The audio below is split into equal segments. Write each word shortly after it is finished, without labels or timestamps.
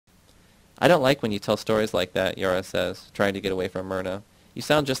I don't like when you tell stories like that, Yara says, trying to get away from Myrna. You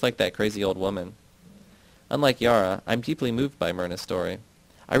sound just like that crazy old woman. Unlike Yara, I'm deeply moved by Myrna's story.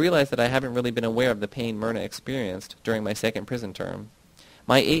 I realize that I haven't really been aware of the pain Myrna experienced during my second prison term.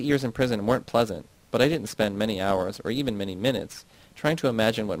 My 8 years in prison weren't pleasant, but I didn't spend many hours, or even many minutes, trying to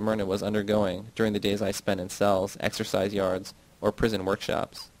imagine what Myrna was undergoing during the days I spent in cells, exercise yards, or prison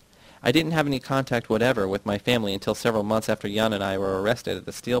workshops. I didn't have any contact whatever with my family until several months after Jan and I were arrested at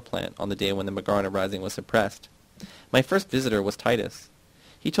the steel plant on the day when the Magarna Rising was suppressed. My first visitor was Titus.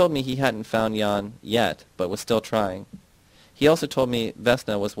 He told me he hadn't found Jan yet, but was still trying. He also told me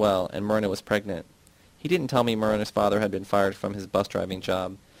Vesna was well and Myrna was pregnant. He didn't tell me Myrna's father had been fired from his bus driving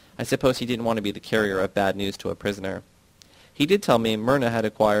job. I suppose he didn't want to be the carrier of bad news to a prisoner. He did tell me Myrna had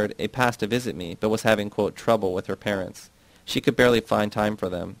acquired a pass to visit me, but was having, quote, trouble with her parents. She could barely find time for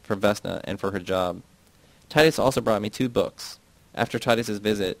them, for Vesna, and for her job. Titus also brought me 2 books. After Titus's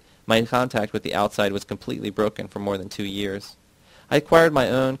visit, my contact with the outside was completely broken for more than 2 years. I acquired my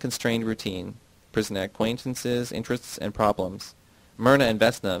own constrained routine, prison acquaintances, interests, and problems. Myrna and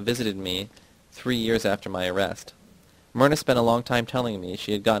Vesna visited me 3 years after my arrest. Myrna spent a long time telling me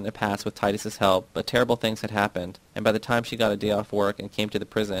she had gotten a pass with Titus's help, but terrible things had happened, and by the time she got a day off work and came to the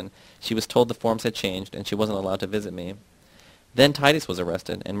prison, she was told the forms had changed and she wasn't allowed to visit me. Then Titus was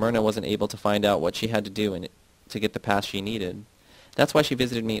arrested, and Myrna wasn't able to find out what she had to do to get the pass she needed. That's why she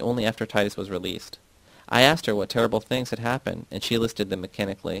visited me only after Titus was released. I asked her what terrible things had happened, and she listed them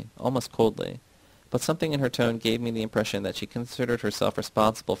mechanically, almost coldly. But something in her tone gave me the impression that she considered herself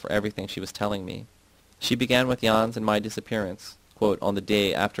responsible for everything she was telling me. She began with Jan's and my disappearance, quote, on the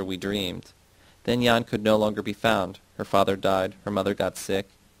day after we dreamed. Then Jan could no longer be found. Her father died, her mother got sick,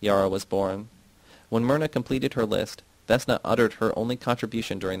 Yara was born. When Myrna completed her list, Vesna uttered her only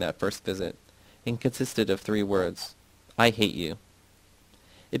contribution during that first visit. It consisted of 3 words, I hate you.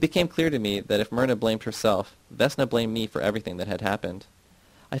 It became clear to me that if Myrna blamed herself, Vesna blamed me for everything that had happened.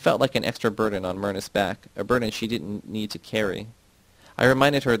 I felt like an extra burden on Myrna's back, a burden she didn't need to carry. I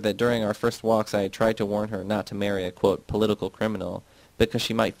reminded her that during our first walks I had tried to warn her not to marry a, quote, political criminal, because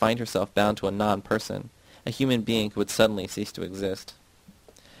she might find herself bound to a non-person, a human being who would suddenly cease to exist.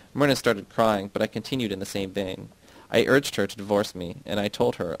 Myrna started crying, but I continued in the same vein. I urged her to divorce me, and I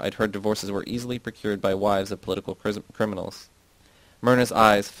told her I'd heard divorces were easily procured by wives of political criminals. Myrna's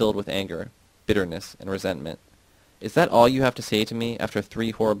eyes filled with anger, bitterness, and resentment. Is that all you have to say to me after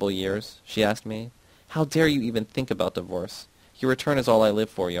 3 horrible years? She asked me. How dare you even think about divorce? Your return is all I live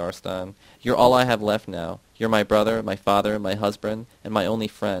for, Yarostan. You're all I have left now. You're my brother, my father, my husband, and my only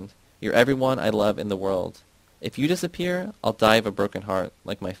friend. You're everyone I love in the world. If you disappear, I'll die of a broken heart,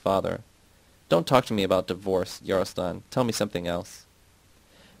 like my father. Don't talk to me about divorce, Yarostan. Tell me something else.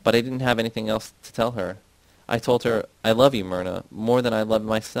 But I didn't have anything else to tell her. I told her, I love you, Myrna, more than I love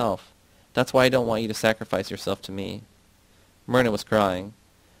myself. That's why I don't want you to sacrifice yourself to me. Myrna was crying.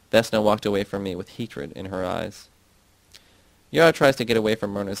 Vesna walked away from me with hatred in her eyes. Yara tries to get away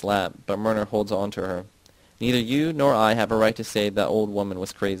from Myrna's lap, but Myrna holds on to her. Neither you nor I have a right to say that old woman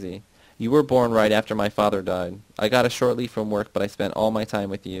was crazy. You were born right after my father died. I got a short leave from work, but I spent all my time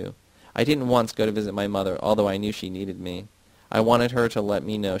with you. I didn't once go to visit my mother, although I knew she needed me. I wanted her to let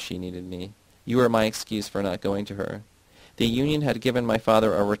me know she needed me. You were my excuse for not going to her. The union had given my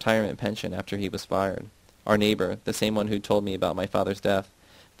father a retirement pension after he was fired. Our neighbor, the same one who told me about my father's death,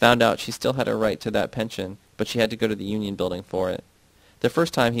 found out she still had a right to that pension, but she had to go to the union building for it. The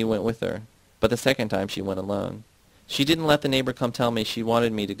first time he went with her, but the second time she went alone. She didn't let the neighbor come tell me she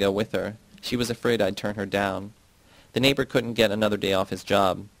wanted me to go with her. She was afraid I'd turn her down. The neighbor couldn't get another day off his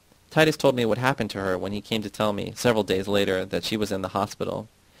job. Titus told me what happened to her when he came to tell me, several days later, that she was in the hospital.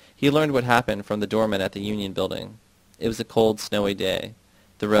 He learned what happened from the doorman at the union building. It was a cold, snowy day.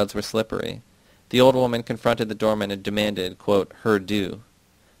 The roads were slippery. The old woman confronted the doorman and demanded, quote, her due.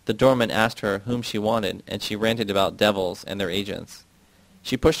 The doorman asked her whom she wanted, and she ranted about devils and their agents.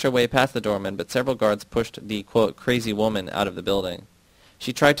 She pushed her way past the doorman, but several guards pushed the, quote, crazy woman out of the building.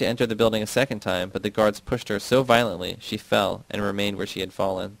 She tried to enter the building a second time, but the guards pushed her so violently she fell and remained where she had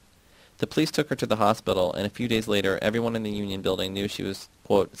fallen. The police took her to the hospital, and a few days later everyone in the union building knew she was,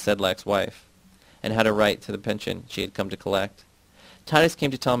 quote, Sedlak's wife, and had a right to the pension she had come to collect. Titus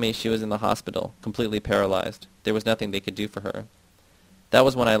came to tell me she was in the hospital, completely paralyzed. There was nothing they could do for her. That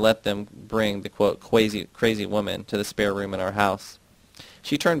was when I let them bring the, quote, crazy woman to the spare room in our house.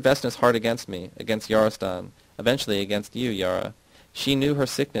 She turned Vesna's heart against me, against Yarostan, eventually against you, Yara. She knew her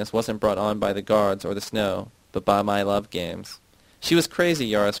sickness wasn't brought on by the guards or the snow, but by my love games. She was crazy,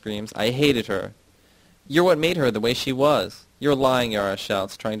 Yara screams. I hated her. You're what made her the way she was. You're lying, Yara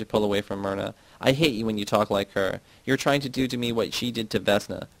shouts, trying to pull away from Myrna. I hate you when you talk like her. You're trying to do to me what she did to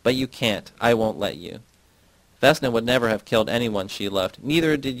Vesna, but you can't. I won't let you. Vesna would never have killed anyone she loved.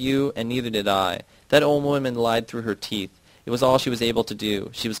 Neither did you, and neither did I. That old woman lied through her teeth. It was all she was able to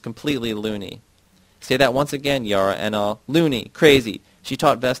do. She was completely loony. Say that once again, Yara, and I'll... Loony, crazy. She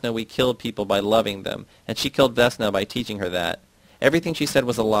taught Vesna we killed people by loving them, and she killed Vesna by teaching her that. Everything she said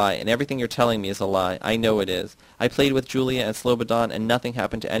was a lie, and everything you're telling me is a lie. I know it is. I played with Julia and Slobodan, and nothing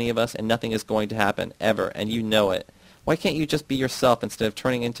happened to any of us, and nothing is going to happen, ever, and you know it. Why can't you just be yourself instead of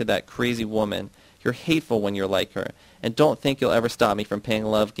turning into that crazy woman? You're hateful when you're like her, and don't think you'll ever stop me from playing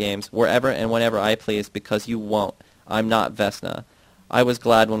love games wherever and whenever I please, because you won't. I'm not Vesna. I was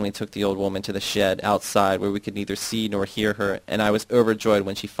glad when we took the old woman to the shed outside where we could neither see nor hear her, and I was overjoyed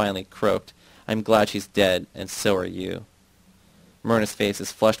when she finally croaked. I'm glad she's dead, and so are you. Myrna's face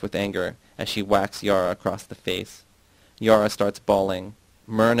is flushed with anger as she whacks Yara across the face. Yara starts bawling.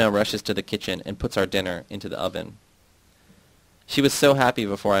 Myrna rushes to the kitchen and puts our dinner into the oven. She was so happy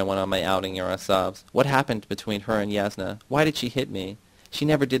before I went on my outing, Yara sobs. What happened between her and Yasna? Why did she hit me? She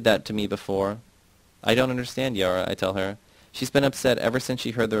never did that to me before. I don't understand, Yara, I tell her. She's been upset ever since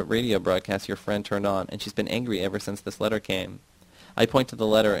she heard the radio broadcast your friend turned on, and she's been angry ever since this letter came. I point to the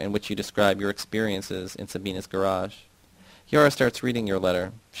letter in which you describe your experiences in Sabina's garage. Yara starts reading your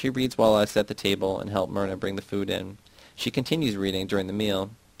letter. She reads while I set the table and help Myrna bring the food in. She continues reading during the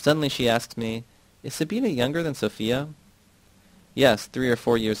meal. Suddenly she asks me, Is Sabina younger than Sophia? Yes, 3 or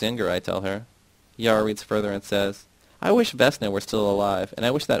 4 years younger, I tell her. Yara reads further and says, I wish Vesna were still alive, and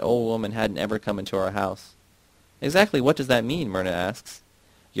I wish that old woman hadn't ever come into our house. Exactly what does that mean? Myrna asks.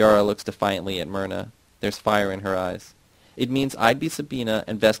 Yara looks defiantly at Myrna. There's fire in her eyes. It means I'd be Sabina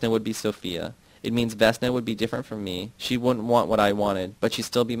and Vesna would be Sophia. It means Vesna would be different from me. She wouldn't want what I wanted, but she'd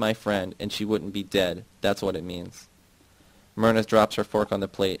still be my friend, and she wouldn't be dead. That's what it means. Myrna drops her fork on the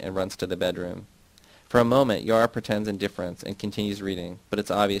plate and runs to the bedroom. For a moment, Yara pretends indifference and continues reading, but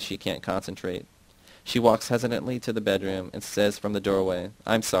it's obvious she can't concentrate. She walks hesitantly to the bedroom and says from the doorway,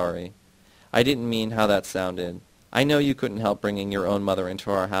 I'm sorry. I didn't mean how that sounded. I know you couldn't help bringing your own mother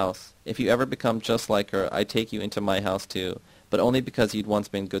into our house. If you ever become just like her, I'd take you into my house too, but only because you'd once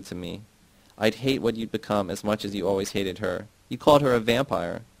been good to me. I'd hate what you'd become as much as you always hated her. You called her a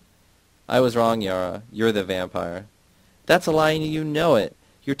vampire. I was wrong, Yara. You're the vampire. That's a lie and you know it.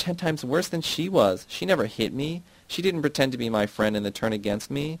 You're 10 times worse than she was. She never hit me. She didn't pretend to be my friend and then turn against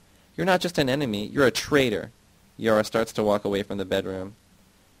me. You're not just an enemy. You're a traitor. Yara starts to walk away from the bedroom.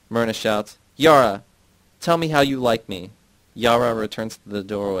 Myrna shouts, Yara! Tell me how you like me. Yara returns to the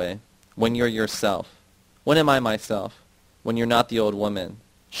doorway. When you're yourself. When am I myself? When you're not the old woman.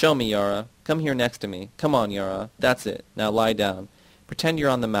 Show me, Yara. Come here next to me. Come on, Yara. That's it. Now lie down. Pretend you're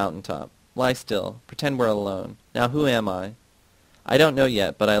on the mountaintop. Lie still. Pretend we're alone. Now who am I? I don't know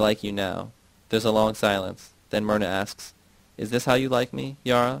yet, but I like you now. There's a long silence. Then Myrna asks, Is this how you like me,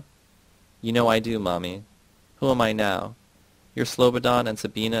 Yara? You know I do, Mommy. Who am I now? You're Slobodan and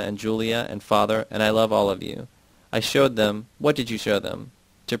Sabina and Julia and Father, and I love all of you. I showed them... What did you show them?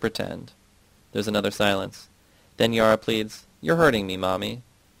 To pretend. There's another silence. Then Yara pleads, You're hurting me, Mommy.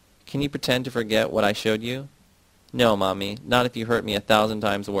 Can you pretend to forget what I showed you? No, Mommy, not if you hurt me 1,000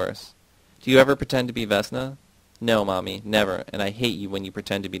 times worse. Do you ever pretend to be Vesna? No, Mommy, never, and I hate you when you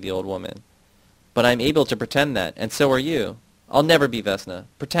pretend to be the old woman. But I'm able to pretend that, and so are you. I'll never be Vesna.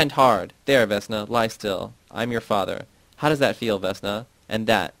 Pretend hard. There, Vesna, lie still. I'm your father. How does that feel, Vesna? And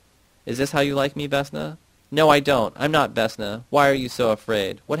that. Is this how you like me, Vesna? No, I don't. I'm not Vesna. Why are you so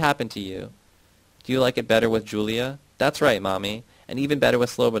afraid? What happened to you? Do you like it better with Julia? That's right, Mommy. And even better with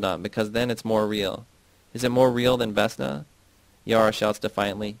Slobodan, because then it's more real. Is it more real than Vesna? Yara shouts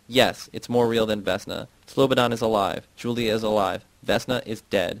defiantly, Yes, it's more real than Vesna. Slobodan is alive. Julia is alive. Vesna is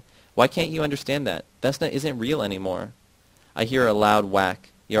dead. Why can't you understand that? Vesna isn't real anymore. I hear a loud whack.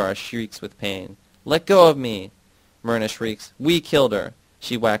 Yara shrieks with pain. Let go of me! Myrna shrieks, We killed her!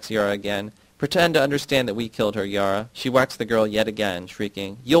 She whacks Yara again. Pretend to understand that we killed her, Yara. She whacks the girl yet again,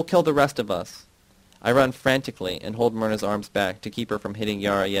 shrieking, You'll kill the rest of us! I run frantically and hold Myrna's arms back to keep her from hitting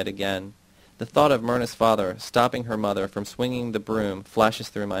Yara yet again. The thought of Myrna's father stopping her mother from swinging the broom flashes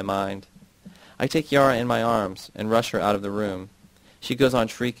through my mind. I take Yara in my arms and rush her out of the room. She goes on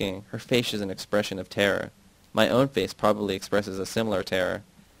shrieking. Her face is an expression of terror. My own face probably expresses a similar terror.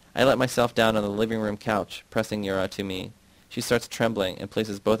 I let myself down on the living room couch, pressing Yara to me. She starts trembling and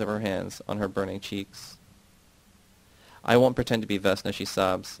places both of her hands on her burning cheeks. I won't pretend to be Vesna, she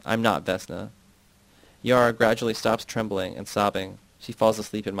sobs. I'm not Vesna. Yara gradually stops trembling and sobbing. She falls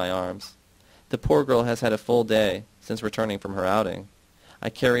asleep in my arms. The poor girl has had a full day since returning from her outing. I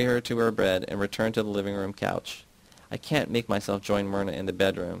carry her to her bed and return to the living room couch. I can't make myself join Myrna in the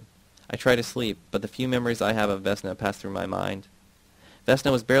bedroom. I try to sleep, but the few memories I have of Vesna pass through my mind.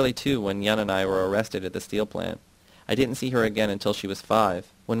 Vesna was barely 2 when Jan and I were arrested at the steel plant. I didn't see her again until she was 5,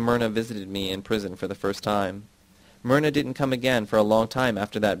 when Myrna visited me in prison for the first time. Myrna didn't come again for a long time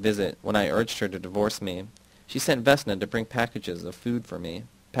after that visit, when I urged her to divorce me. She sent Vesna to bring packages of food for me,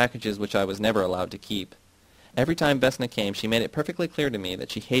 packages which I was never allowed to keep. Every time Vesna came, she made it perfectly clear to me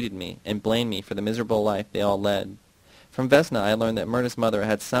that she hated me and blamed me for the miserable life they all led. From Vesna I learned that Myrna's mother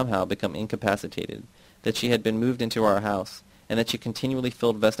had somehow become incapacitated, that she had been moved into our house, and that she continually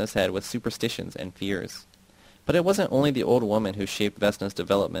filled Vesna's head with superstitions and fears. But it wasn't only the old woman who shaped Vesna's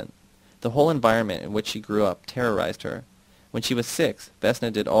development. The whole environment in which she grew up terrorized her. When she was 6,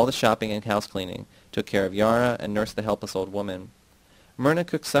 Vesna did all the shopping and house cleaning, took care of Yara, and nursed the helpless old woman. Myrna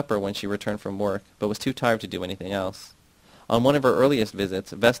cooked supper when she returned from work, but was too tired to do anything else. On one of her earliest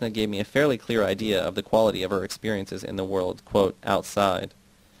visits, Vesna gave me a fairly clear idea of the quality of her experiences in the world, quote, outside.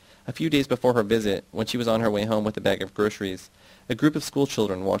 A few days before her visit, when she was on her way home with a bag of groceries, a group of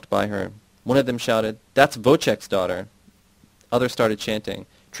schoolchildren walked by her. One of them shouted, "That's Wojciech's daughter." Others started chanting,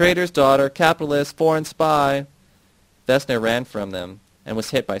 "Traitor's daughter, capitalist, foreign spy." Vesna ran from them and was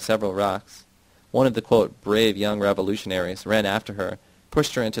hit by several rocks. One of the, quote, brave young revolutionaries ran after her,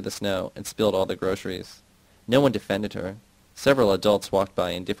 pushed her into the snow, and spilled all the groceries. No one defended her. Several adults walked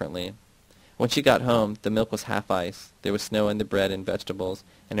by indifferently. When she got home, the milk was half ice, there was snow in the bread and vegetables,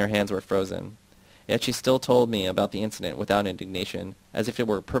 and her hands were frozen. Yet she still told me about the incident without indignation, as if it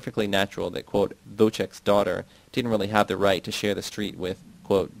were perfectly natural that, quote, Wojciech's daughter didn't really have the right to share the street with,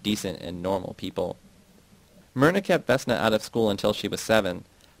 quote, decent and normal people. Myrna kept Vesna out of school until she was 7,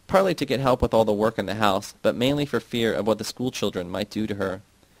 partly to get help with all the work in the house, but mainly for fear of what the schoolchildren might do to her.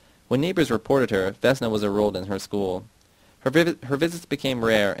 When neighbors reported her, Vesna was enrolled in her school. Her visits became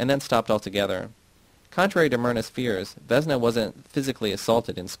rare and then stopped altogether. Contrary to Myrna's fears, Vesna wasn't physically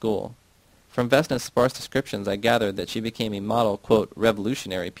assaulted in school. From Vesna's sparse descriptions I gathered that she became a model, quote,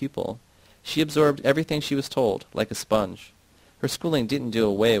 revolutionary pupil. She absorbed everything she was told, like a sponge. Her schooling didn't do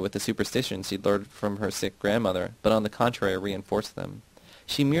away with the superstitions she'd learned from her sick grandmother, but on the contrary reinforced them.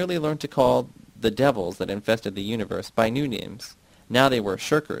 She merely learned to call the devils that infested the universe by new names. Now they were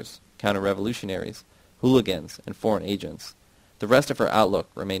shirkers, counter-revolutionaries, hooligans, and foreign agents. The rest of her outlook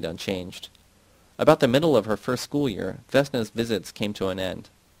remained unchanged. About the middle of her first school year, Vesna's visits came to an end.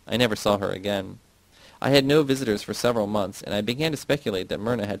 I never saw her again. I had no visitors for several months, and I began to speculate that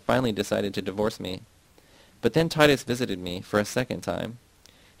Myrna had finally decided to divorce me. But then Titus visited me for a second time.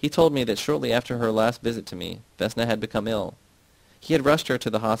 He told me that shortly after her last visit to me, Vesna had become ill. He had rushed her to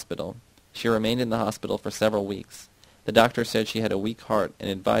the hospital. She remained in the hospital for several weeks. The doctor said she had a weak heart and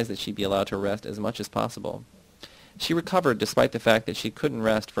advised that she be allowed to rest as much as possible. She recovered despite the fact that she couldn't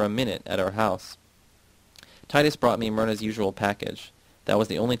rest for a minute at our house. Titus brought me Myrna's usual package. That was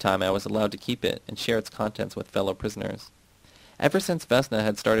the only time I was allowed to keep it and share its contents with fellow prisoners. Ever since Vesna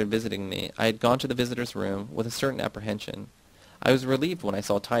had started visiting me, I had gone to the visitor's room with a certain apprehension. I was relieved when I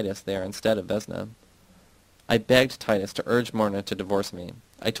saw Titus there instead of Vesna. I begged Titus to urge Myrna to divorce me.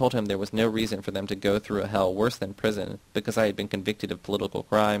 I told him there was no reason for them to go through a hell worse than prison because I had been convicted of political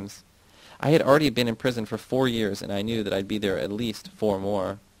crimes. I had already been in prison for 4 years, and I knew that I'd be there at least 4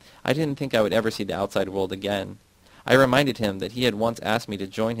 more. I didn't think I would ever see the outside world again. I reminded him that he had once asked me to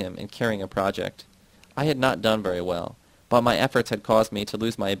join him in carrying a project. I had not done very well, but my efforts had caused me to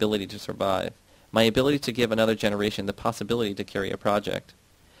lose my ability to survive, my ability to give another generation the possibility to carry a project.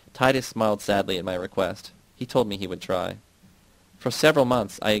 Titus smiled sadly at my request. He told me he would try. For several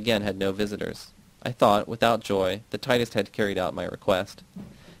months I again had no visitors. I thought, without joy, that Titus had carried out my request.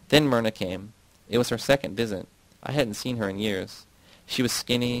 Then Myrna came. It was her second visit. I hadn't seen her in years. She was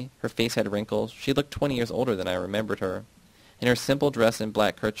skinny, her face had wrinkles, she looked 20 years older than I remembered her. In her simple dress and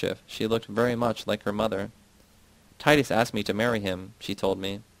black kerchief, she looked very much like her mother. Titus asked me to marry him, she told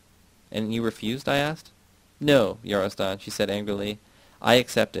me. And you refused, I asked. No, Yarostan, she said angrily. I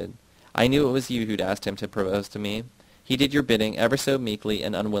accepted. I knew it was you who'd asked him to propose to me. He did your bidding ever so meekly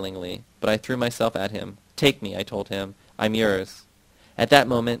and unwillingly, but I threw myself at him. Take me, I told him. I'm yours. At that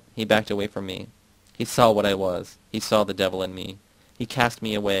moment, he backed away from me. He saw what I was. He saw the devil in me. He cast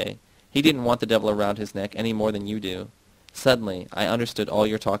me away. He didn't want the devil around his neck any more than you do. Suddenly, I understood all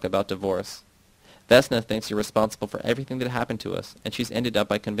your talk about divorce. Vesna thinks you're responsible for everything that happened to us, and she's ended up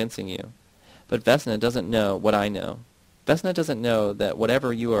by convincing you. But Vesna doesn't know what I know. Vesna doesn't know that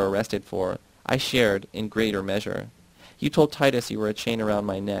whatever you are arrested for, I shared in greater measure. You told Titus you were a chain around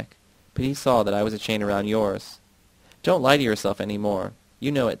my neck, but he saw that I was a chain around yours. Don't lie to yourself any more.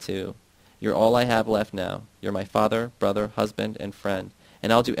 You know it too. You're all I have left now. You're my father, brother, husband, and friend,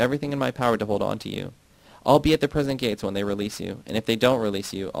 and I'll do everything in my power to hold on to you. I'll be at the prison gates when they release you, and if they don't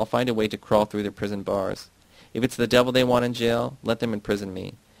release you, I'll find a way to crawl through the prison bars. If it's the devil they want in jail, let them imprison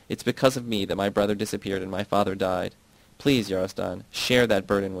me. It's because of me that my brother disappeared and my father died. Please, Yarostan, share that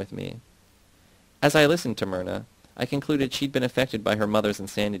burden with me." As I listened to Myrna, I concluded she'd been affected by her mother's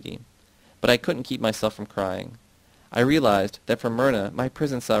insanity, but I couldn't keep myself from crying. I realized that for Myrna, my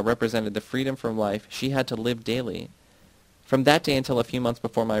prison cell represented the freedom from life she had to live daily. From that day until a few months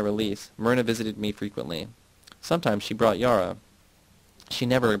before my release, Myrna visited me frequently. Sometimes she brought Yara. She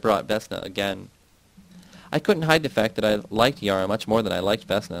never brought Vesna again. I couldn't hide the fact that I liked Yara much more than I liked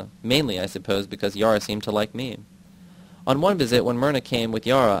Vesna, mainly, I suppose, because Yara seemed to like me. On one visit, when Myrna came with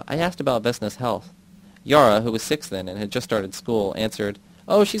Yara, I asked about Vesna's health. Yara, who was 6 then and had just started school, answered,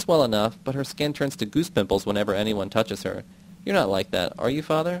 "Oh, she's well enough, but her skin turns to goose pimples whenever anyone touches her. You're not like that, are you,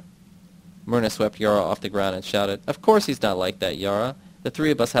 father?" Myrna swept Yara off the ground and shouted, "Of course he's not like that, Yara. The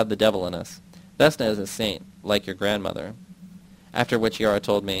 3 of us have the devil in us. Vesna is a saint, like your grandmother." After which Yara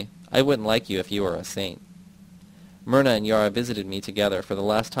told me, "I wouldn't like you if you were a saint." Myrna and Yara visited me together for the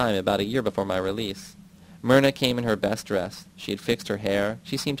last time about a year before my release. Myrna came in her best dress. She had fixed her hair.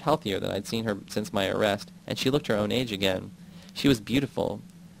 She seemed healthier than I'd seen her since my arrest, and she looked her own age again. She was beautiful.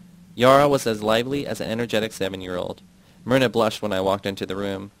 Yara was as lively as an energetic 7-year-old. Myrna blushed when I walked into the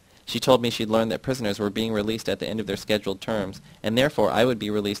room. She told me she'd learned that prisoners were being released at the end of their scheduled terms, and therefore I would be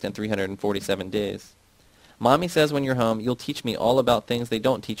released in 347 days. "Mommy says when you're home, you'll teach me all about things they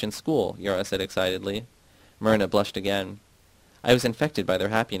don't teach in school," Yara said excitedly. Myrna blushed again. I was infected by their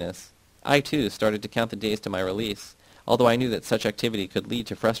happiness. I, too, started to count the days to my release, although I knew that such activity could lead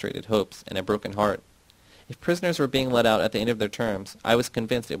to frustrated hopes and a broken heart. If prisoners were being let out at the end of their terms, I was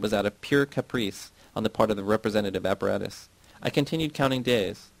convinced it was out of pure caprice on the part of the representative apparatus. I continued counting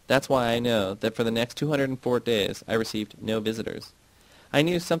days. That's why I know that for the next 204 days I received no visitors. I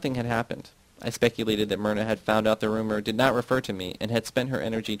knew something had happened. I speculated that Myrna had found out the rumor did not refer to me and had spent her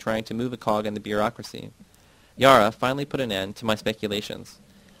energy trying to move a cog in the bureaucracy. Yara finally put an end to my speculations.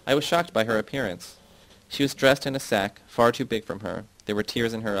 I was shocked by her appearance. She was dressed in a sack far too big from her. There were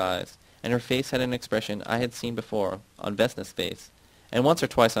tears in her eyes, and her face had an expression I had seen before on Vesna's face, and once or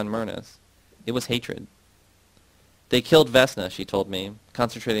twice on Myrna's. It was hatred. "They killed Vesna," she told me,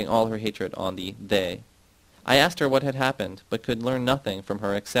 concentrating all her hatred on the they. I asked her what had happened, but could learn nothing from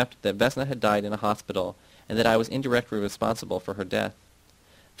her except that Vesna had died in a hospital, and that I was indirectly responsible for her death.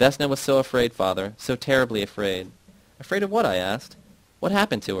 "Vesna was so afraid, father, so terribly afraid." "Afraid of what?" I asked. "What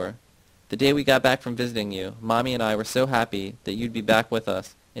happened to her? The day we got back from visiting you, Mommy and I were so happy that you'd be back with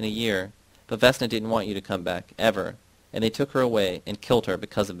us in a year, but Vesna didn't want you to come back, ever, and they took her away and killed her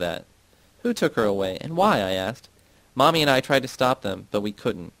because of that." "Who took her away, and why?" I asked. "Mommy and I tried to stop them, but we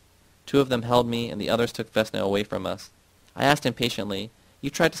couldn't. 2 of them held me, and the others took Vesna away from us." I asked impatiently,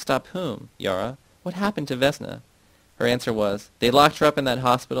 "You tried to stop whom, Yara? What happened to Vesna?" Her answer was, "They locked her up in that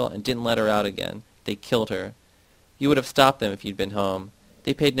hospital and didn't let her out again. They killed her. You would have stopped them if you'd been home.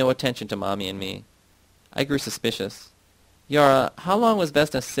 They paid no attention to Mommy and me." I grew suspicious. "Yara, how long was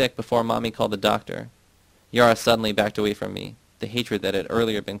Vesna sick before Mommy called the doctor?" Yara suddenly backed away from me. The hatred that had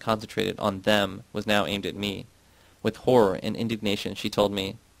earlier been concentrated on them was now aimed at me. With horror and indignation, she told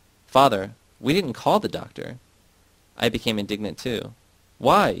me, "Father, we didn't call the doctor." I became indignant too.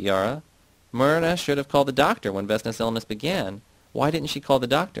 "Why, Yara? Myrna should have called the doctor when Vesna's illness began. Why didn't she call the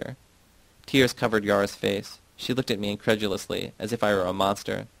doctor?" Tears covered Yara's face. She looked at me incredulously, as if I were a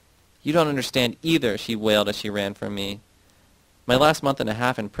monster. "You don't understand either," she wailed as she ran from me. My last month and a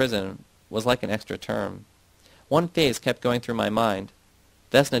half in prison was like an extra term. One phase kept going through my mind.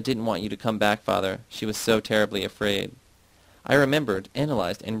 "Vesna didn't want you to come back, father. She was so terribly afraid." I remembered,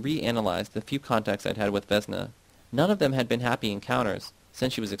 analyzed, and reanalyzed the few contacts I'd had with Vesna. None of them had been happy encounters.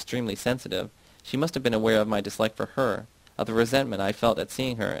 Since she was extremely sensitive, she must have been aware of my dislike for her, of the resentment I felt at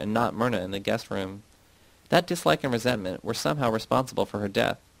seeing her and not Myrna in the guest room. That dislike and resentment were somehow responsible for her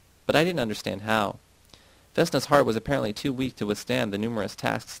death, but I didn't understand how. Vesna's heart was apparently too weak to withstand the numerous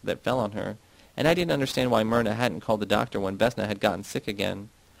tasks that fell on her, and I didn't understand why Myrna hadn't called the doctor when Vesna had gotten sick again.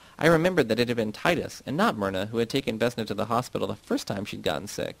 I remembered that it had been Titus, and not Myrna, who had taken Vesna to the hospital the first time she'd gotten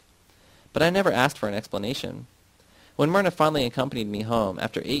sick. But I never asked for an explanation. When Myrna finally accompanied me home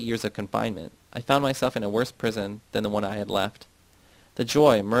after 8 years of confinement, I found myself in a worse prison than the one I had left. The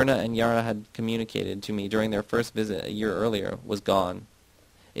joy Myrna and Yara had communicated to me during their first visit a year earlier was gone.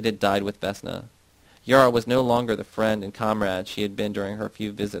 It had died with Vesna. Yara was no longer the friend and comrade she had been during her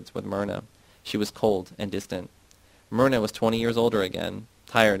few visits with Myrna. She was cold and distant. Myrna was 20 years older again,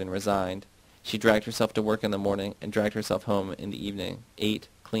 tired and resigned. She dragged herself to work in the morning and dragged herself home in the evening, ate,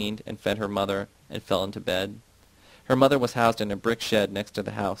 cleaned, and fed her mother, and fell into bed. Her mother was housed in a brick shed next to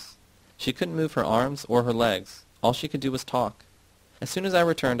the house. She couldn't move her arms or her legs. All she could do was talk. As soon as I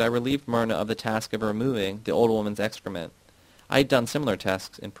returned, I relieved Myrna of the task of removing the old woman's excrement. I had done similar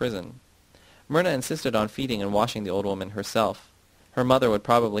tasks in prison. Myrna insisted on feeding and washing the old woman herself. Her mother would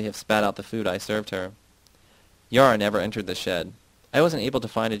probably have spat out the food I served her. Yara never entered the shed. I wasn't able to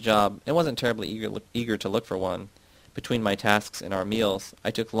find a job and wasn't terribly eager to look for one. Between my tasks and our meals, I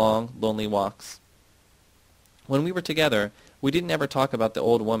took long, lonely walks. When we were together, we didn't ever talk about the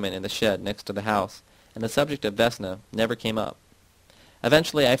old woman in the shed next to the house, and the subject of Vesna never came up.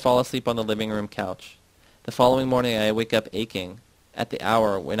 Eventually, I fall asleep on the living room couch. The following morning, I wake up aching, at the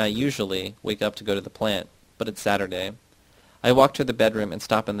hour when I usually wake up to go to the plant, but it's Saturday. I walk to the bedroom and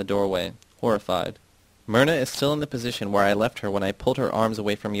stop in the doorway, horrified. Myrna is still in the position where I left her when I pulled her arms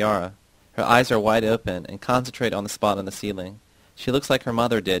away from Yara. Her eyes are wide open and concentrate on the spot on the ceiling. She looks like her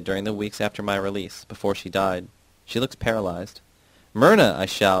mother did during the weeks after my release, before she died. She looks paralyzed. "Myrna!" I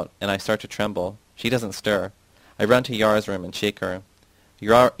shout, and I start to tremble. She doesn't stir. I run to Yara's room and shake her.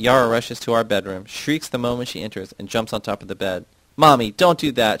 Yara rushes to our bedroom, shrieks the moment she enters, and jumps on top of the bed. "Mommy, don't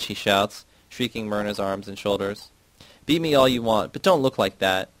do that!" she shouts, shrieking Myrna's arms and shoulders. "Beat me all you want, but don't look like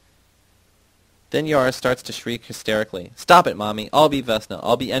that." Then Yara starts to shriek hysterically. "Stop it, Mommy. I'll be Vesna.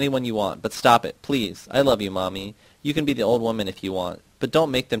 I'll be anyone you want, but stop it, please. I love you, Mommy. You can be the old woman if you want, but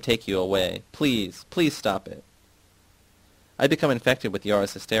don't make them take you away. Please, please stop it." I become infected with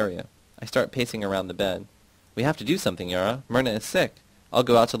Yara's hysteria. I start pacing around the bed. "We have to do something, Yara. Myrna is sick. I'll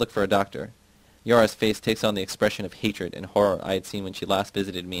go out to look for a doctor." Yara's face takes on the expression of hatred and horror I had seen when she last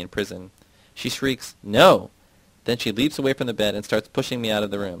visited me in prison. She shrieks, "No!" Then she leaps away from the bed and starts pushing me out of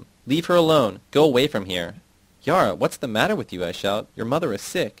the room. "Leave her alone! Go away from here!" "Yara, what's the matter with you?" I shout. "Your mother is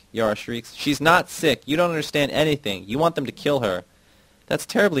sick." Yara shrieks, "She's not sick! You don't understand anything! You want them to kill her!" "That's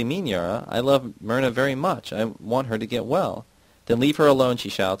terribly mean, Yara. I love Myrna very much. I want her to get well." "Then leave her alone," she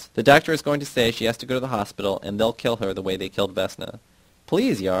shouts. "The doctor is going to say she has to go to the hospital, and they'll kill her the way they killed Vesna."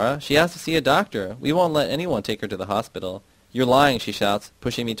 "Please, Yara, she has to see a doctor. We won't let anyone take her to the hospital." "You're lying," she shouts,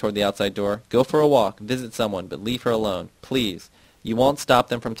 pushing me toward the outside door. "Go for a walk, visit someone, but leave her alone. Please. You won't stop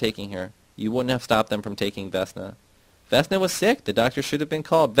them from taking her. You wouldn't have stopped them from taking Vesna." "Vesna was sick. The doctor should have been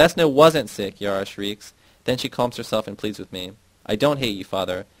called." "Vesna wasn't sick," Yara shrieks. Then she calms herself and pleads with me. "I don't hate you,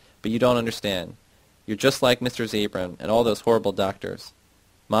 Father, but you don't understand. You're just like Mr. Zabram and all those horrible doctors.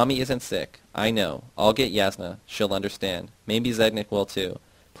 Mommy isn't sick. I know. I'll get Yasna. She'll understand. Maybe Zednik will too.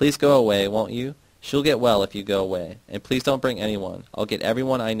 Please go away, won't you? She'll get well if you go away. And please don't bring anyone. I'll get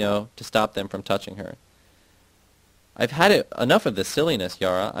everyone I know to stop them from touching her." "I've had enough of this silliness,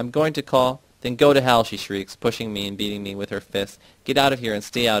 Yara. I'm going to call—" "Then go to hell," she shrieks, pushing me and beating me with her fists. "Get out of here and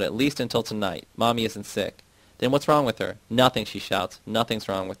stay out at least until tonight. Mommy isn't sick." "Then what's wrong with her?" "Nothing," she shouts. "Nothing's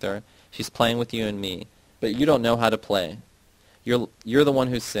wrong with her. She's playing with you and me. But you don't know how to play. You're the one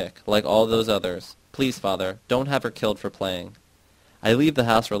who's sick, like all those others. Please, Father, don't have her killed for playing." I leave the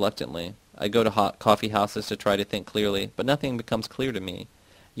house reluctantly. I go to hot coffee houses to try to think clearly, but nothing becomes clear to me.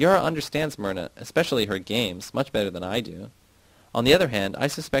 Yara understands Myrna, especially her games, much better than I do. On the other hand, I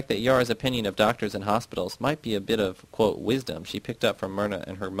suspect that Yara's opinion of doctors and hospitals might be a bit of, quote, wisdom she picked up from Myrna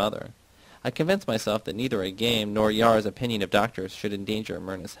and her mother. I convince myself that neither a game nor Yara's opinion of doctors should endanger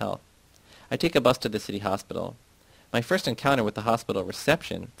Myrna's health. I take a bus to the city hospital. My first encounter with the hospital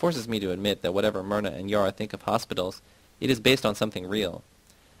reception forces me to admit that whatever Myrna and Yara think of hospitals, it is based on something real.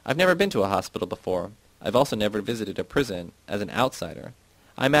 I've never been to a hospital before. I've also never visited a prison as an outsider.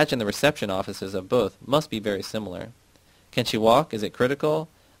 I imagine the reception offices of both must be very similar. Can she walk? Is it critical?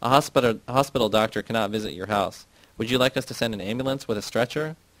 A hospital doctor cannot visit your house. Would you like us to send an ambulance with a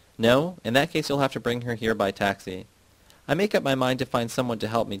stretcher? No? In that case you'll have to bring her here by taxi. I make up my mind to find someone to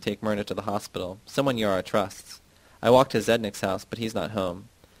help me take Myrna to the hospital, someone Yara trusts. I walk to Zednik's house, but he's not home.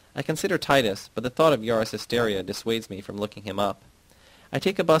 I consider Titus, but the thought of Yara's hysteria dissuades me from looking him up. I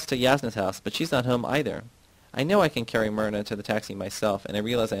take a bus to Yasna's house, but she's not home either. I know I can carry Myrna to the taxi myself, and I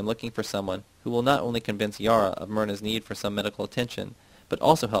realize I am looking for someone who will not only convince Yara of Myrna's need for some medical attention, but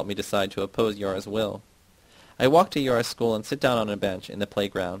also help me decide to oppose Yara's will. I walk to Yara's school and sit down on a bench in the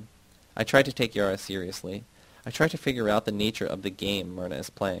playground. I try to take Yara seriously. I try to figure out the nature of the game Myrna is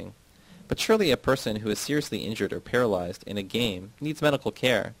playing. But surely a person who is seriously injured or paralyzed in a game needs medical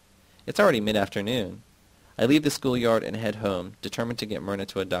care. It's already mid-afternoon. I leave the schoolyard and head home, determined to get Myrna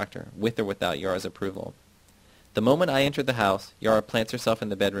to a doctor, with or without Yara's approval. The moment I enter the house, Yara plants herself in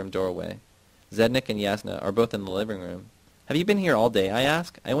the bedroom doorway. Zednik and Yasna are both in the living room. "Have you been here all day?" I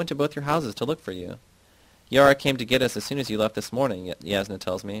ask. "I went to both your houses to look for you." "Yara came to get us as soon as you left this morning," Yasna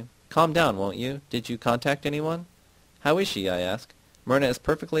tells me. "Calm down, won't you? Did you contact anyone?" "How is she?" I ask. "Myrna is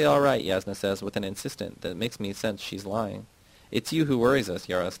perfectly all right," Yasna says with an insistence that makes me sense she's lying. "It's you who worries us,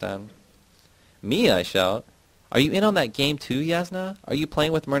 Yarostan." Me, I shout. Are you in on that game too, Yasna? Are you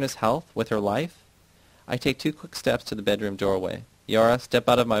playing with Myrna's health, with her life? I take 2 quick steps to the bedroom doorway. Yara, step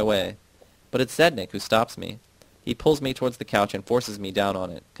out of my way. But it's Zednik who stops me. He pulls me towards the couch and forces me down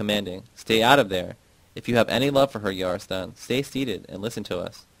on it, commanding, "Stay out of there. If you have any love for her, Yarostan, stay seated and listen to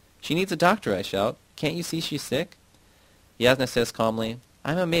us." "She needs a doctor," I shout. "Can't you see she's sick?" Yasna says calmly,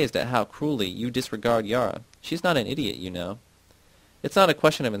 "I'm amazed at how cruelly you disregard Yara. She's not an idiot, you know." "It's not a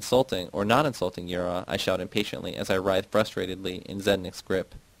question of insulting or not insulting Yara," I shout impatiently as I writhe frustratedly in Zednik's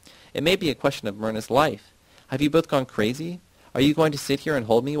grip. "It may be a question of Myrna's life. Have you both gone crazy? Are you going to sit here and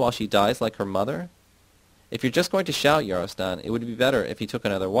hold me while she dies like her mother?" "If you're just going to shout, Yarostan, it would be better if you took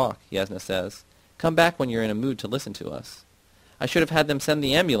another walk," Yasna says. "Come back when you're in a mood to listen to us." "I should have had them send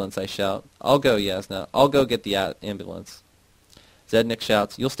the ambulance," I shout. "I'll go, Yasna. I'll go get the ambulance." Zednik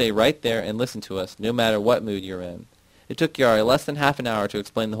shouts, "You'll stay right there and listen to us, no matter what mood you're in." It took Yara less than half an hour to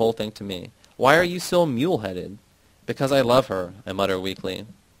explain the whole thing to me. "Why are you so mule-headed?" "Because I love her," I mutter weakly.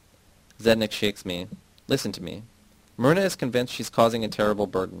 Zednik shakes me. "Listen to me. Myrna is convinced she's causing a terrible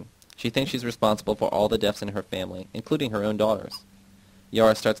burden. She thinks she's responsible for all the deaths in her family, including her own daughters."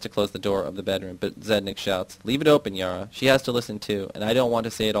 Yara starts to close the door of the bedroom, but Zednik shouts, "Leave it open, Yara. She has to listen too, and I don't want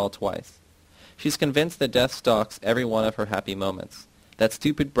to say it all twice. She's convinced that death stalks every one of her happy moments. That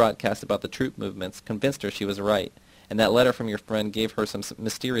stupid broadcast about the troop movements convinced her she was right, and that letter from your friend gave her some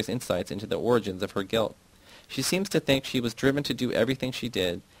mysterious insights into the origins of her guilt. She seems to think she was driven to do everything she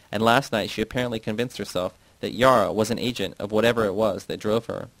did, and last night she apparently convinced herself that Yara was an agent of whatever it was that drove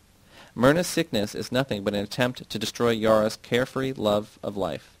her. Myrna's sickness is nothing but an attempt to destroy Yara's carefree love of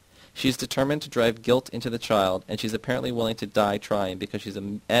life. She's determined to drive guilt into the child, and she's apparently willing to die trying because she's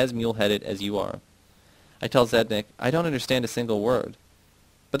as mule-headed as you are." I tell Zednik, "I don't understand a single word."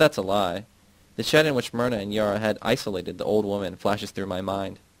 But that's a lie. The shed in which Myrna and Yara had isolated the old woman flashes through my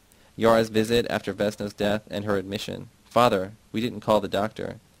mind. Yara's visit after Vesna's death and her admission. "Father, we didn't call the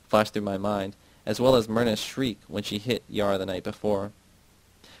doctor," flashed through my mind, as well as Myrna's shriek when she hit Yara the night before.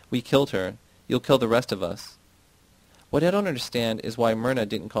 "We killed her. You'll kill the rest of us." What I don't understand is why Myrna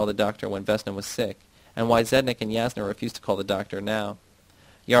didn't call the doctor when Vesna was sick, and why Zednik and Yasna refuse to call the doctor now.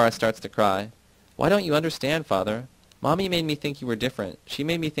 Yara starts to cry. "Why don't you understand, Father? Mommy made me think you were different. She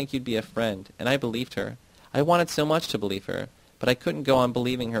made me think you'd be a friend, and I believed her. I wanted so much to believe her, but I couldn't go on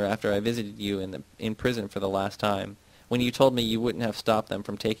believing her after I visited you in prison for the last time, when you told me you wouldn't have stopped them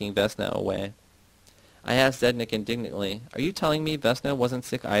from taking Vesna away." I asked Zednik indignantly, "Are you telling me Vesna wasn't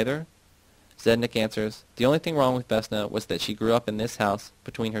sick either?" Zednik answers, "The only thing wrong with Vesna was that she grew up in this house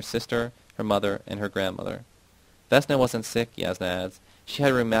between her sister, her mother, and her grandmother." "Vesna wasn't sick," Yasna adds. "She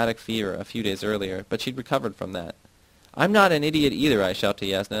had a rheumatic fever a few days earlier, but she'd recovered from that." "I'm not an idiot either," I shout to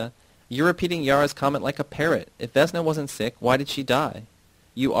Yasna. "You're repeating Yara's comment like a parrot. If Vesna wasn't sick, why did she die?"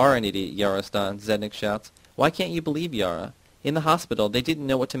 "You are an idiot, Yarostan," Zednik shouts. "Why can't you believe Yara? In the hospital, they didn't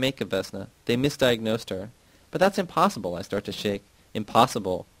know what to make of Vesna. They misdiagnosed her." "But that's impossible," I start to shake.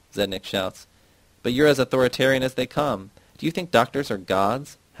 "Impossible," Zednik shouts. "But you're as authoritarian as they come. Do you think doctors are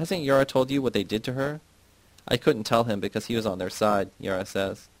gods? Hasn't Yara told you what they did to her?" "I couldn't tell him because he was on their side," Yara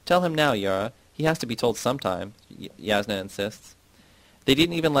says. "Tell him now, Yara. He has to be told sometime," Yasna insists. "They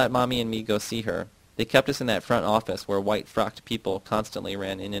didn't even let Mommy and me go see her. They kept us in that front office where white-frocked people constantly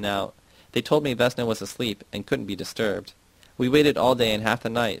ran in and out. They told me Vesna was asleep and couldn't be disturbed. We waited all day and half the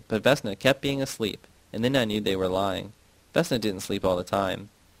night, but Vesna kept being asleep, and then I knew they were lying. Vesna didn't sleep all the time.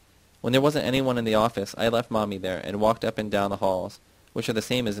 When there wasn't anyone in the office, I left Mommy there and walked up and down the halls, which are the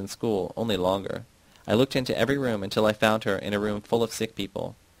same as in school, only longer. I looked into every room until I found her in a room full of sick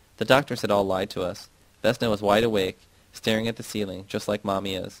people. The doctors had all lied to us. Vesna was wide awake, staring at the ceiling, just like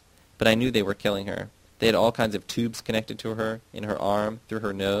Mommy is. But I knew they were killing her. They had all kinds of tubes connected to her, in her arm, through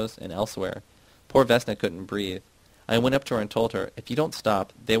her nose, and elsewhere. Poor Vesna couldn't breathe. I went up to her and told her, 'If you don't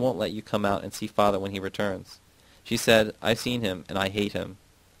stop, they won't let you come out and see Father when he returns.' She said, 'I've seen him, and I hate him.'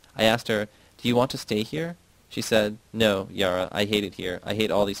 I asked her, 'Do you want to stay here?' She said, 'No, Yara, I hate it here. I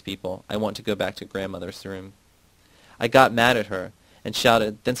hate all these people. I want to go back to grandmother's room.' I got mad at her and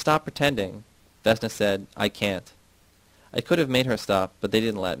shouted, 'Then stop pretending.' Vesna said, 'I can't.' I could have made her stop, but they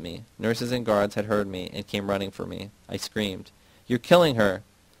didn't let me. Nurses and guards had heard me and came running for me. I screamed, 'You're killing her!'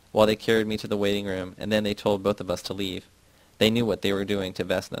 while they carried me to the waiting room, and then they told both of us to leave. They knew what they were doing to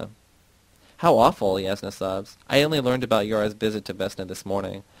Vesna." "How awful," Yasna sobs. "I only learned about Yara's visit to Vesna this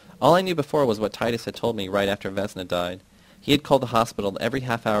morning. All I knew before was what Titus had told me right after Vesna died. He had called the hospital every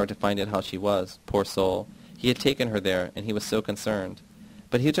half hour to find out how she was, poor soul. He had taken her there, and he was so concerned.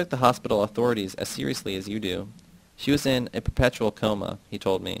 But he took the hospital authorities as seriously as you do. She was in a perpetual coma, he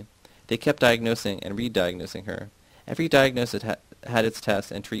told me. They kept diagnosing and re-diagnosing her. Every diagnosis had its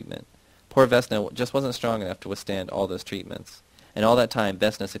tests and treatment. Poor Vesna just wasn't strong enough to withstand all those treatments. And all that time,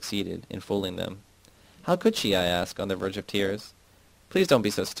 Vesna succeeded in fooling them. How could she, I ask, on the verge of tears. Please don't be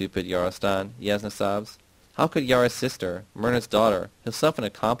so stupid, Yarostan, Yasna sobs. How could Yara's sister, Myrna's daughter, herself an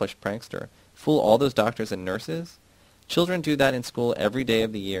accomplished prankster, fool all those doctors and nurses? Children do that in school every day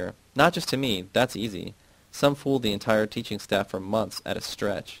of the year. Not just to me, that's easy. Some fool the entire teaching staff for months at a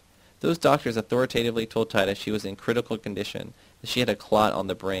stretch. Those doctors authoritatively told Titus she was in critical condition, that she had a clot on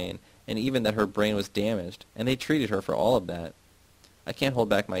the brain, and even that her brain was damaged, and they treated her for all of that. I can't hold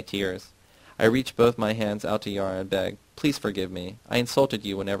back my tears. I reach both my hands out to Yara and beg, please forgive me. I insulted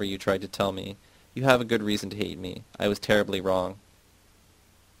you whenever you tried to tell me. You have a good reason to hate me. I was terribly wrong.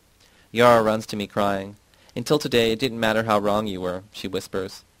 Yara runs to me crying. Until today, it didn't matter how wrong you were, she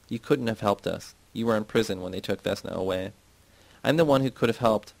whispers. You couldn't have helped us. You were in prison when they took Vesna away. I'm the one who could have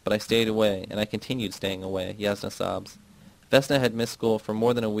helped, but I stayed away, and I continued staying away, Yasna sobs. Vesna had missed school for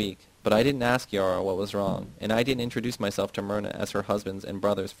more than a week, but I didn't ask Yara what was wrong, and I didn't introduce myself to Myrna as her husband's and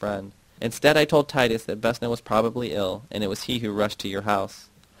brother's friend. Instead, I told Titus that Vesna was probably ill, and it was he who rushed to your house.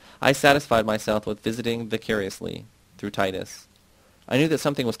 I satisfied myself with visiting vicariously, through Titus. I knew that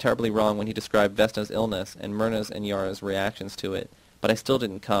something was terribly wrong when he described Vesna's illness and Myrna's and Yara's reactions to it, but I still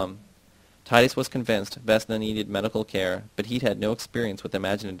didn't come. Titus was convinced Vesna needed medical care, but he'd had no experience with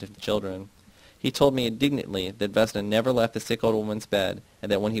imaginative children. He told me indignantly that Vesna never left the sick old woman's bed,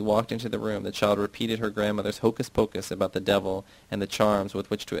 and that when he walked into the room the child repeated her grandmother's hocus-pocus about the devil and the charms with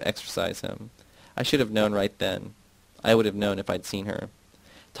which to exorcise him. I should have known right then. I would have known if I'd seen her.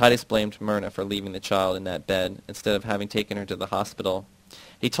 Titus blamed Myrna for leaving the child in that bed instead of having taken her to the hospital.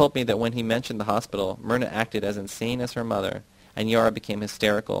 He told me that when he mentioned the hospital, Myrna acted as insane as her mother, and Yara became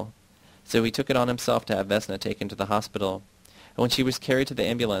hysterical. So he took it on himself to have Vesna taken to the hospital. And when she was carried to the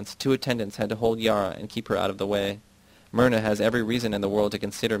ambulance, 2 attendants had to hold Yara and keep her out of the way. Myrna has every reason in the world to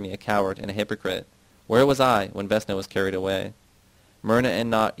consider me a coward and a hypocrite. Where was I when Vesna was carried away? Myrna and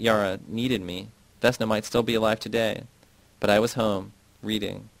not Yara needed me. Vesna might still be alive today. But I was home,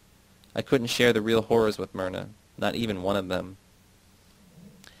 reading. I couldn't share the real horrors with Myrna, not even one of them.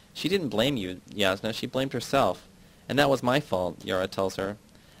 She didn't blame you, Yasna. She blamed herself. And that was my fault, Yara tells her.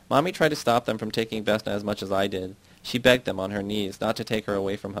 Mommy tried to stop them from taking Vesna as much as I did. She begged them on her knees not to take her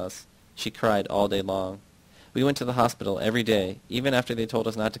away from us. She cried all day long. We went to the hospital every day, even after they told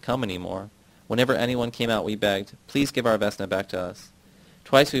us not to come anymore. Whenever anyone came out, we begged, please give our Vesna back to us.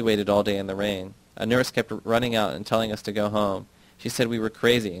 Twice we waited all day in the rain. A nurse kept running out and telling us to go home. She said we were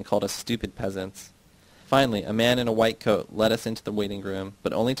crazy and called us stupid peasants. Finally, a man in a white coat led us into the waiting room,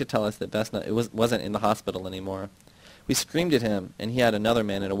 but only to tell us that Vesna wasn't in the hospital anymore. We screamed at him, and he had another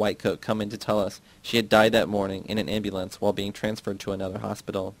man in a white coat come in to tell us she had died that morning in an ambulance while being transferred to another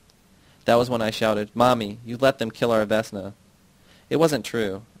hospital. That was when I shouted, Mommy, you let them kill our Vesna. It wasn't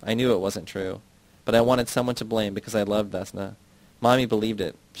true. I knew it wasn't true. But I wanted someone to blame because I loved Vesna. Mommy believed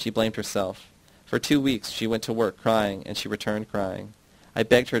it. She blamed herself. For 2 weeks she went to work crying, and she returned crying. I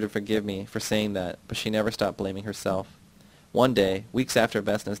begged her to forgive me for saying that, but she never stopped blaming herself. One day, weeks after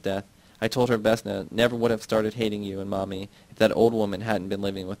Vesna's death, I told her Vesna never would have started hating you and Mommy if that old woman hadn't been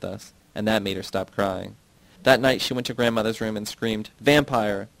living with us, and that made her stop crying. That night she went to Grandmother's room and screamed,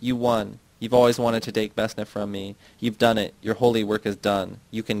 Vampire! You won! You've always wanted to take Vesna from me. You've done it. Your holy work is done.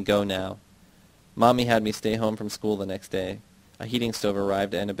 You can go now. Mommy had me stay home from school the next day. A heating stove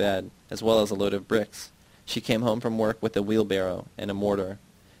arrived and a bed, as well as a load of bricks. She came home from work with a wheelbarrow and a mortar.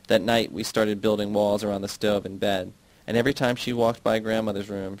 That night we started building walls around the stove and bed, and every time she walked by Grandmother's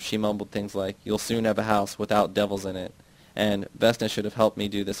room, she mumbled things like, You'll soon have a house without devils in it, and Vesna should have helped me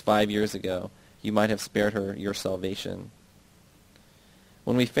do this 5 years ago. You might have spared her your salvation.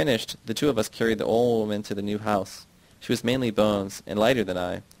 When we finished, the 2 of us carried the old woman to the new house. She was mainly bones, and lighter than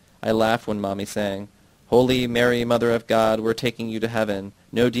I. I laughed when Mommy sang, Holy Mary, Mother of God, we're taking you to heaven.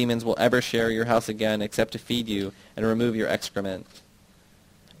 No demons will ever share your house again except to feed you and remove your excrement.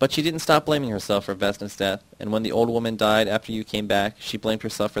 But she didn't stop blaming herself for Vesna's death, and when the old woman died after you came back, she blamed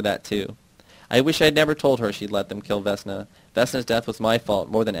herself for that too. I wish I'd never told her she'd let them kill Vesna. Vesna's death was my fault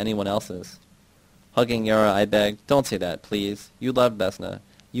more than anyone else's. Hugging Yara, I begged, Don't say that, please. You loved Vesna.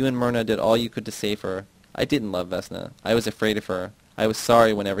 You and Myrna did all you could to save her. I didn't love Vesna. I was afraid of her. I was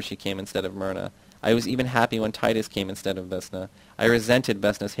sorry whenever she came instead of Myrna. I was even happy when Titus came instead of Vesna. I resented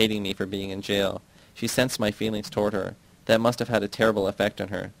Vesna's hating me for being in jail. She sensed my feelings toward her. That must have had a terrible effect on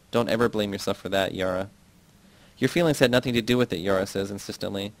her. Don't ever blame yourself for that, Yara. Your feelings had nothing to do with it, Yara says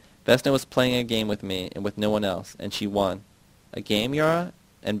insistently. Vesna was playing a game with me and with no one else, and she won. A game, Yara?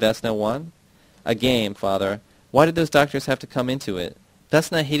 And Vesna won? A game, Father. Why did those doctors have to come into it?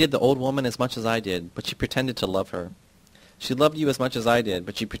 Vesna hated the old woman as much as I did, but she pretended to love her. She loved you as much as I did,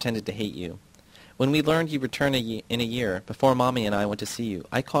 but she pretended to hate you. When we learned you'd return in a year, before Mommy and I went to see you,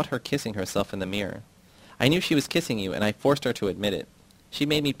 I caught her kissing herself in the mirror. I knew she was kissing you, and I forced her to admit it. She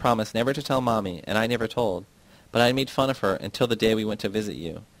made me promise never to tell Mommy, and I never told. But I made fun of her until the day we went to visit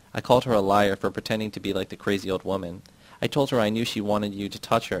you. I called her a liar for pretending to be like the crazy old woman. I told her I knew she wanted you to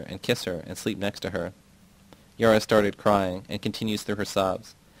touch her and kiss her and sleep next to her. Yara started crying and continues through her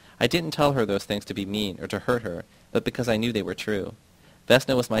sobs. I didn't tell her those things to be mean or to hurt her, but because I knew they were true.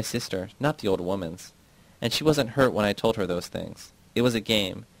 Vesna was my sister, not the old woman's. And she wasn't hurt when I told her those things. It was a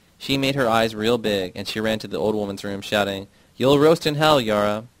game. She made her eyes real big, and she ran to the old woman's room shouting, "You'll roast in hell,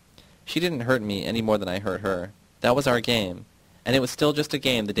 Yara." She didn't hurt me any more than I hurt her. That was our game. And it was still just a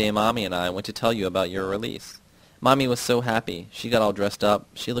game the day Mommy and I went to tell you about your release. Mommy was so happy. She got all dressed up.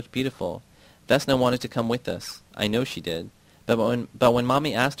 She looked beautiful. Vesna wanted to come with us. I know she did. But when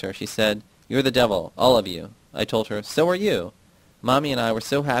Mommy asked her, she said, "You're the devil, all of you." I told her, "So are you." Mommy and I were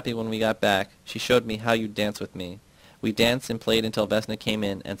so happy when we got back. She showed me how you'd dance with me. We danced and played until Vesna came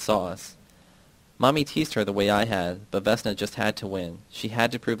in and saw us. Mommy teased her the way I had, but Vesna just had to win. She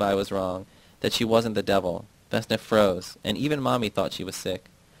had to prove I was wrong, that she wasn't the devil. Vesna froze, and even Mommy thought she was sick.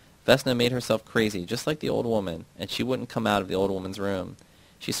 Vesna made herself crazy, just like the old woman, and she wouldn't come out of the old woman's room.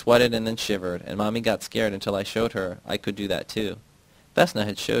 She sweated and then shivered, and Mommy got scared until I showed her I could do that too. Vesna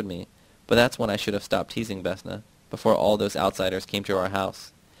had showed me, but that's when I should have stopped teasing Vesna, before all those outsiders came to our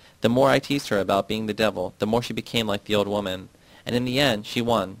house. The more I teased her about being the devil, the more she became like the old woman, and in the end, she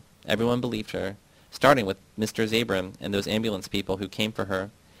won. Everyone believed her, starting with Mr. Zabram and those ambulance people who came for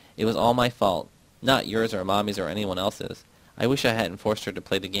her. It was all my fault, not yours or Mommy's or anyone else's. I wish I hadn't forced her to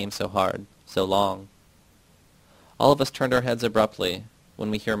play the game so hard, so long. All of us turned our heads abruptly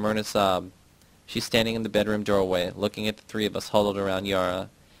when we hear Myrna sob. She's standing in the bedroom doorway, looking at the three of us huddled around Yara.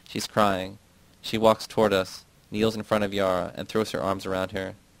 She's crying. She walks toward us, kneels in front of Yara, and throws her arms around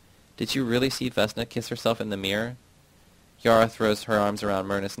her. "Did you really see Vesna kiss herself in the mirror?" Yara throws her arms around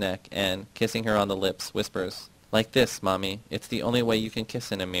Myrna's neck and, kissing her on the lips, whispers, "Like this, Mommy. It's the only way you can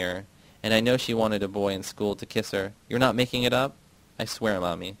kiss in a mirror. And I know she wanted a boy in school to kiss her. You're not making it up?" "I swear,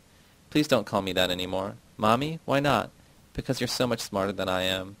 Mommy." "Please don't call me that anymore." "Mommy? Why not?" "Because you're so much smarter than I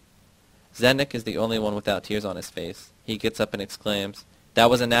am." Zednik is the only one without tears on his face. He gets up and exclaims, "That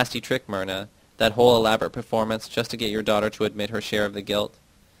was a nasty trick, Myrna. That whole elaborate performance just to get your daughter to admit her share of the guilt."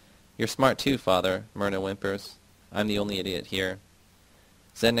 "You're smart too, Father," Myrna whimpers. "I'm the only idiot here."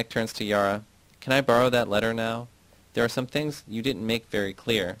 Zednik turns to Yara. "Can I borrow that letter now? There are some things you didn't make very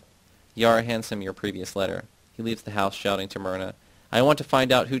clear." Yara hands him your previous letter. He leaves the house shouting to Myrna, "I want to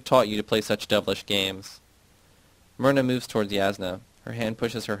find out who taught you to play such devilish games." Myrna moves towards Yasna. Her hand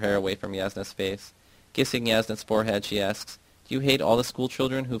pushes her hair away from Yasna's face. Kissing Yasna's forehead, she asks, "Do you hate all the school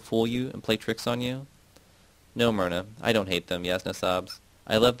children who fool you and play tricks on you?" "No, Myrna, I don't hate them," Yasna sobs.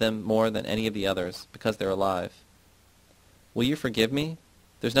 "I love them more than any of the others, because they're alive." "Will you forgive me?"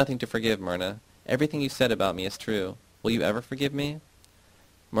 "There's nothing to forgive, Myrna. Everything you said about me is true. Will you ever forgive me?"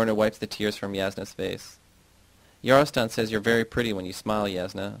 Myrna wipes the tears from Yasna's face. "Yarostan says you're very pretty when you smile,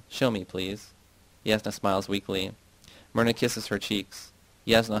 Yasna. Show me, please." Yasna smiles weakly. Myrna kisses her cheeks.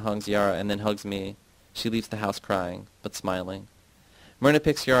 Yasna hugs Yara and then hugs me. She leaves the house crying, but smiling. Myrna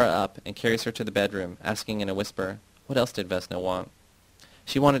picks Yara up and carries her to the bedroom, asking in a whisper, "What else did Vesna want?"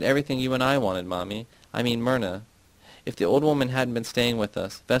 "She wanted everything you and I wanted, Mommy. I mean, Myrna. If the old woman hadn't been staying with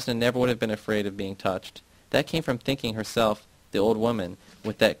us, Vesna never would have been afraid of being touched. That came from thinking herself the old woman,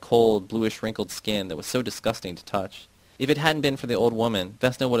 with that cold, bluish, wrinkled skin that was so disgusting to touch. If it hadn't been for the old woman,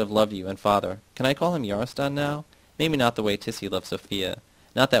 Vesna would have loved you and Father. Can I call him Yarostan now? Maybe not the way Tissy loves Sophia.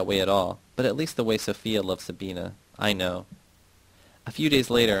 Not that way at all, but at least the way Sophia loves Sabina. I know." A few days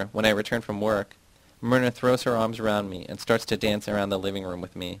later, when I return from work, Myrna throws her arms around me and starts to dance around the living room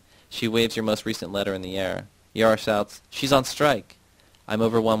with me. She waves your most recent letter in the air. Yara shouts, "She's on strike!" I'm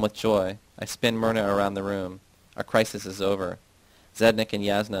overwhelmed with joy. I spin Myrna around the room. Our crisis is over. Zednik and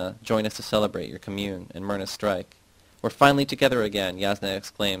Yasna join us to celebrate your commune and Myrna's strike. "We're finally together again," Yasna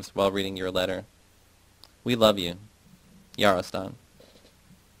exclaims while reading your letter. "We love you. Yarostan."